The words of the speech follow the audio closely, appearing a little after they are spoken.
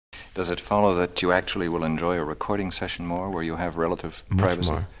Does it follow that you actually will enjoy a recording session more where you have relative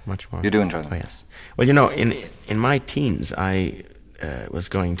privacy? Much more. You do enjoy them? Oh, yes. Well, you know, in my teens, I was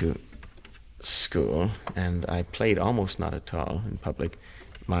going to school, and I played almost not at all in public.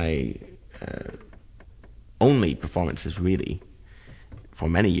 My only performances, really, for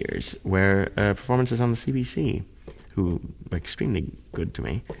many years, were performances on the CBC, who were extremely good to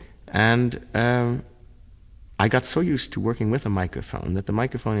me. And I got so used to working with a microphone that the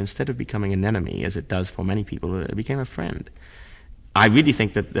microphone, instead of becoming an enemy, as it does for many people, it became a friend. I really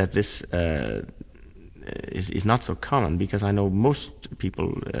think that this is not so common, because I know most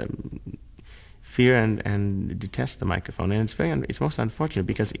people fear and detest the microphone, and it's most unfortunate,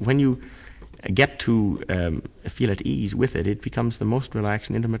 because when you get to feel at ease with it, it becomes the most relaxed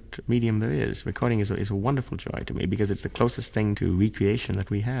and intimate medium there is. Recording is a wonderful joy to me, because it's the closest thing to recreation that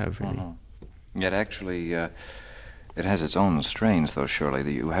we have, really. Yet actually, it has its own strains, though, surely,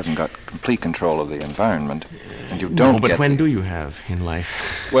 that you haven't got complete control of the environment, and you don't. No, but when do you have in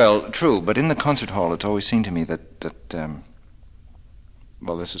life? Well, true, but in the concert hall, it's always seemed to me that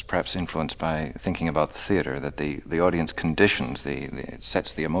well, this is perhaps influenced by thinking about the theater, that the audience conditions, it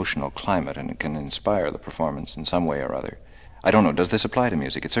sets the emotional climate, and it can inspire the performance in some way or other. I don't know, does this apply to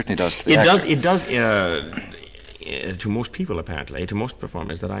music? It certainly does to the actor. It does to most people, apparently, to most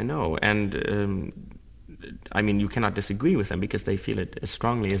performers that I know. And, I mean, you cannot disagree with them, because they feel it as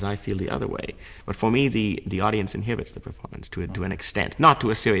strongly as I feel the other way. But for me, the audience inhibits the performance to an extent, not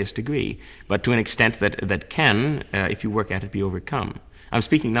to a serious degree, but to an extent that can, if you work at it, be overcome. I'm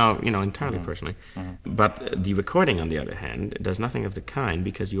speaking now, entirely personally. But the recording, on the other hand, does nothing of the kind,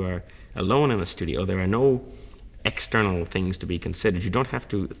 because you are alone in the studio. There are no external things to be considered. You don't have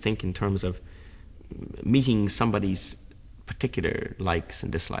to think in terms of meeting somebody's particular likes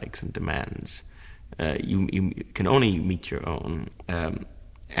and dislikes and demands. You can only meet your own.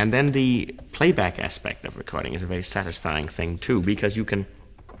 And then the playback aspect of recording is a very satisfying thing, too, because you can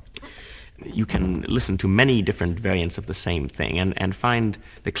listen to many different variants of the same thing and find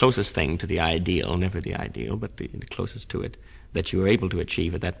the closest thing to the ideal, never the ideal, but the closest to it that you are able to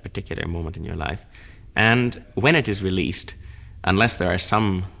achieve at that particular moment in your life. And when it is released, unless there are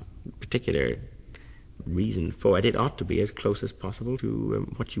some particular reason for it, it ought to be as close as possible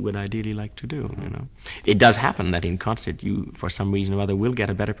to what you would ideally like to do. It does happen that in concert you, for some reason or other, will get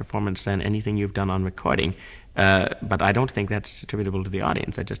a better performance than anything you've done on recording, but I don't think that's attributable to the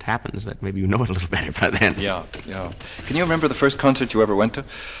audience. It just happens that maybe you know it a little better by then. Yeah. Can you remember the first concert you ever went to?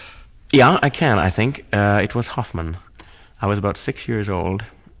 Yeah, I can, I think. It was Hoffman. I was about 6 years old,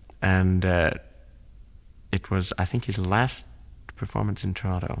 and it was, I think, his last performance in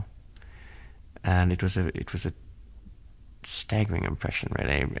Toronto. And it was a staggering impression,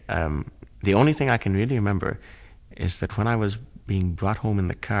 really. The only thing I can really remember is that when I was being brought home in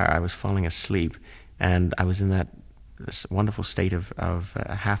the car, I was falling asleep, and I was in this wonderful state of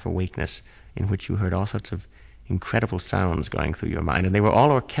half awakeness, in which you heard all sorts of incredible sounds going through your mind, and they were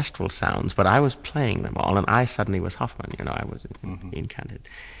all orchestral sounds, but I was playing them all, and I suddenly was Hoffman. I was enchanted,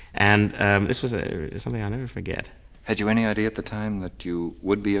 and this was something I'll never forget. Had you any idea at the time that you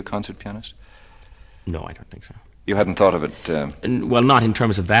would be a concert pianist? No, I don't think so. You hadn't thought of it? Well, not in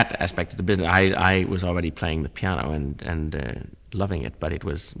terms of that aspect of the business. I was already playing the piano and loving it, but it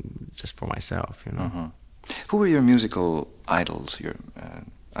was just for myself, Who were your musical idols?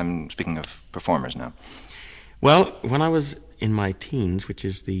 I'm speaking of performers now. Well, when I was in my teens, which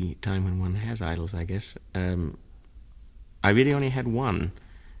is the time when one has idols, I guess, I really only had one.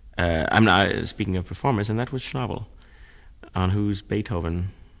 I'm not speaking of performers, and that was Schnabel, on whose Beethoven,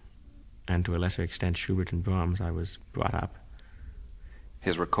 and to a lesser extent Schubert and Brahms, I was brought up.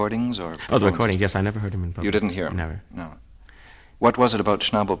 His recordings or Oh, the recordings, yes. I never heard him in public. You didn't hear him? Never. No. What was it about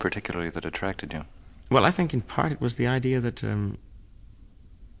Schnabel particularly that attracted you? Well, I think in part it was the idea that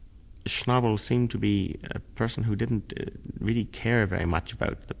Schnabel seemed to be a person who didn't really care very much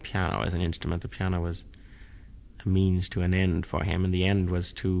about the piano as an instrument. The piano was a means to an end for him, and the end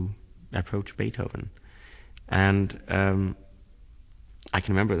was to approach Beethoven. And I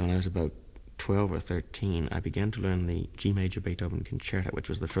can remember that when I was about 12 or 13, I began to learn the G major Beethoven concerto, which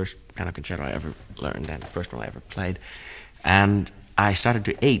was the first piano concerto I ever learned and the first one I ever played. And I started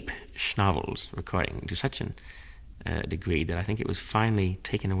to ape Schnabel's recording to such a degree that I think it was finally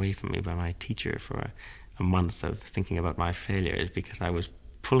taken away from me by my teacher for a month of thinking about my failures, because I was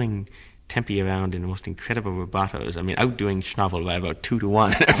pulling Tempi around in the most incredible rubatos. I mean, outdoing Schnabel by about 2 to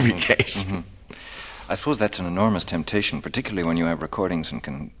 1 in every case. I suppose that's an enormous temptation, particularly when you have recordings and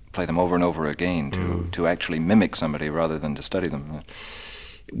can play them over and over again, to actually mimic somebody rather than to study them.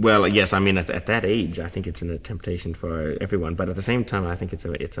 Well, yes, I mean, at that age, I think it's a temptation for everyone. But at the same time, I think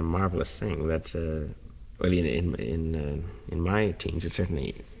it's a marvelous thing that, well, in my teens, it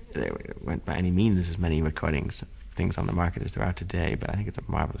certainly there weren't by any means as many recordings, things on the market as there are today. But I think it's a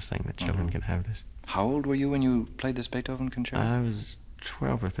marvelous thing that children can have this. How old were you when you played this Beethoven concerto? I was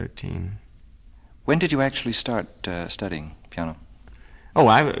 12 or 13. When did you actually start studying piano? Oh,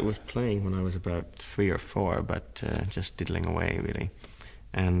 I was playing when I was about 3 or 4, but just diddling away, really.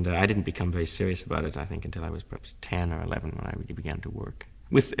 And I didn't become very serious about it, I think, until I was perhaps 10 or 11 when I really began to work.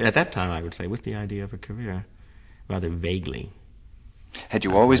 At that time, I would say, with the idea of a career, rather vaguely. Had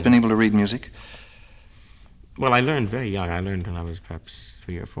you always been able to read music? Well, I learned very young. I learned when I was perhaps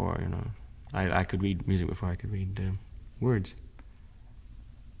 3 or 4, you know. I could read music before I could read words.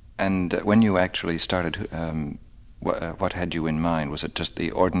 And when you actually started, what had you in mind? Was it just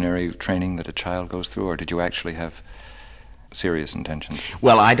the ordinary training that a child goes through, or did you actually have serious intentions?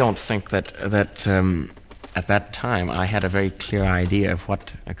 Well, I don't think that at that time I had a very clear idea of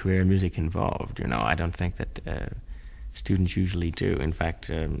what a career in music involved. You know, I don't think that students usually do. In fact,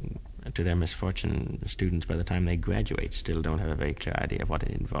 to their misfortune, students by the time they graduate still don't have a very clear idea of what it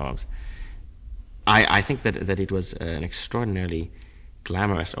involves. I think that it was an extraordinarily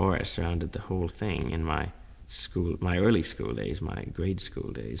glamorous aura surrounded the whole thing in my early school days, my grade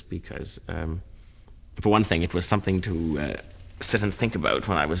school days, because for one thing, it was something to sit and think about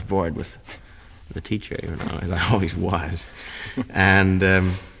when I was bored with the teacher, you know, as I always was. And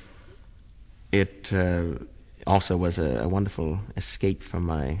it also was a wonderful escape from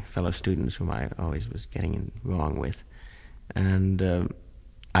my fellow students whom I always was getting wrong with. And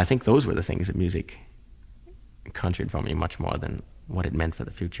I think those were the things that music conjured for me much more than what it meant for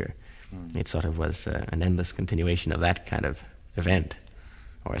the future. It sort of was an endless continuation of that kind of event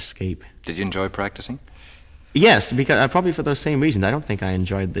or escape. Did you enjoy practicing? Yes, because probably for those same reasons. I don't think I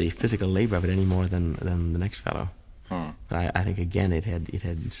enjoyed the physical labor of it any more than the next fellow. But I think again it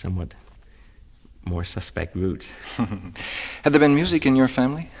had somewhat more suspect roots. Had there been music in your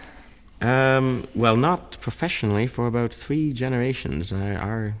family? Well, not professionally for about 3 generations.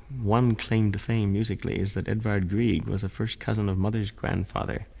 Our one claim to fame musically is that Edvard Grieg was a first cousin of Mother's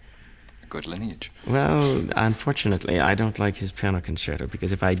grandfather. A good lineage. Well, unfortunately, I don't like his piano concerto,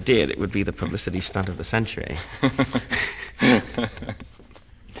 because if I did, it would be the publicity stunt of the century. Do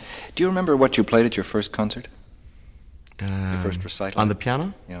you remember what you played at your first concert? Your first recital? On the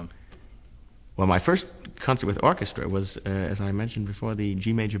piano? Yeah. Well, my first concert with orchestra was, as I mentioned before, the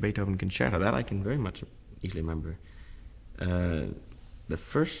G major Beethoven concerto. That I can very much easily remember. The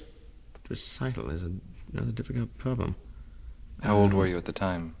first recital is another difficult problem. How old were you at the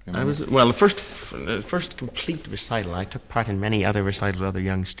time? I was, well, the first complete recital. I took part in many other recitals with other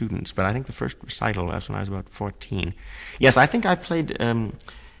young students, but I think the first recital was when I was about 14. Yes, I think I played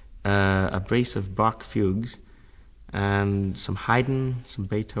a brace of Bach fugues and some Haydn, some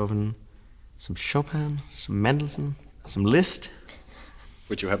Beethoven, some Chopin, some Mendelssohn, some Liszt.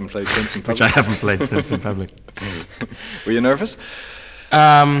 Which you haven't played since in public? Which I haven't played since in public. Were you nervous?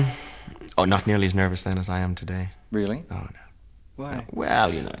 Not nearly as nervous then as I am today. Really? Oh, no. Why?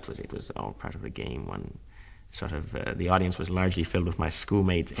 Well, you know, it was all part of the game. One sort of, the audience was largely filled with my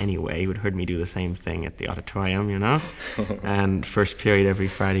schoolmates anyway, who'd heard me do the same thing at the auditorium, you know, and first period every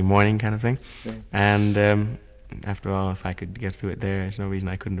Friday morning kind of thing. Yeah. And after all, if I could get through it there, there's no reason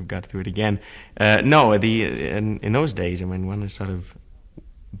I couldn't have got through it again. In those days, I mean, one is sort of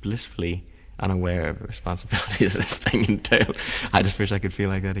blissfully unaware of the responsibilities this thing entailed. I just wish I could feel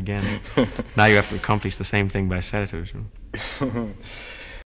like that again. Now you have to accomplish the same thing by sedatives.